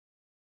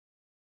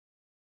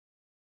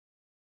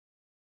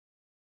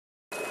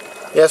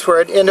Yes,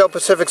 we're at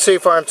Indo-Pacific Sea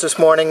Farms this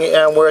morning,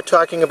 and we're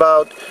talking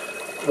about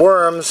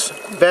worms,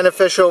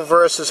 beneficial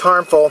versus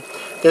harmful.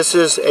 This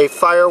is a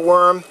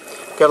fireworm.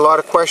 Got a lot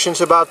of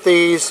questions about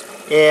these,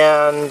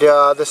 and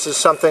this is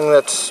something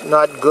that's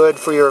not good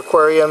for your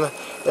aquarium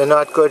and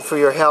not good for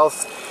your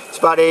health. It's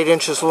about 8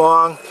 inches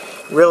long,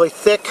 really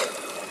thick.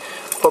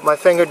 Put my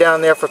finger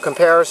down there for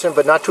comparison,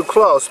 but not too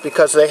close,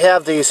 because they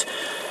have these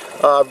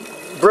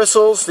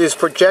bristles, these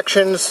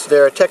projections.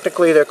 They're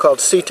called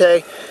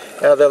setae.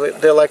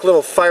 They're like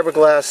little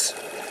fiberglass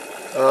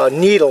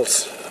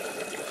needles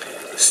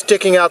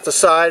sticking out the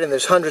side, and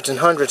there's hundreds and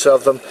hundreds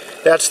of them.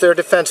 That's their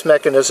defense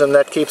mechanism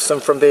that keeps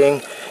them from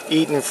being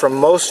eaten from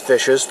most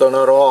fishes, though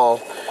not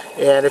all.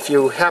 And if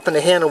you happen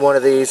to handle one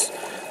of these,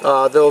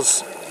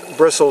 those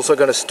bristles are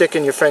going to stick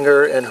in your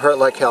finger and hurt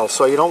like hell.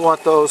 So you don't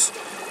want those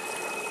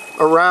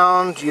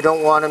around. You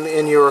don't want them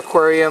in your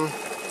aquarium.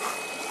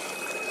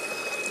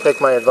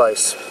 Take my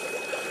advice.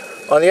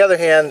 On the other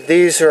hand,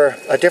 these are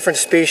a different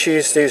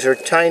species. These are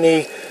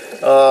tiny,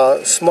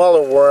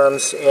 smaller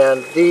worms,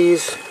 and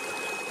these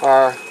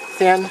are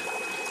thin.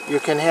 You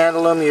can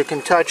handle them, you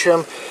can touch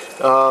them,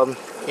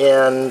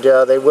 and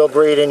they will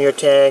breed in your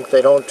tank.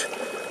 They don't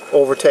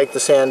overtake the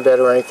sand bed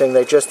or anything.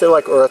 They're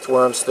like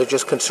earthworms. They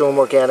just consume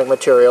organic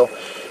material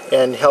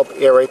and help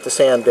aerate the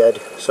sand bed.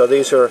 So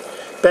these are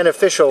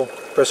beneficial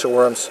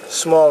bristleworms,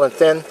 small and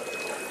thin.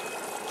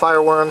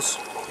 Fireworms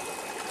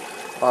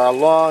are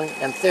long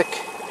and thick,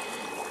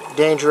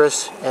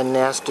 dangerous and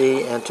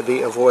nasty, and to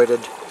be avoided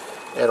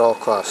at all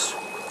costs.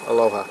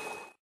 Aloha.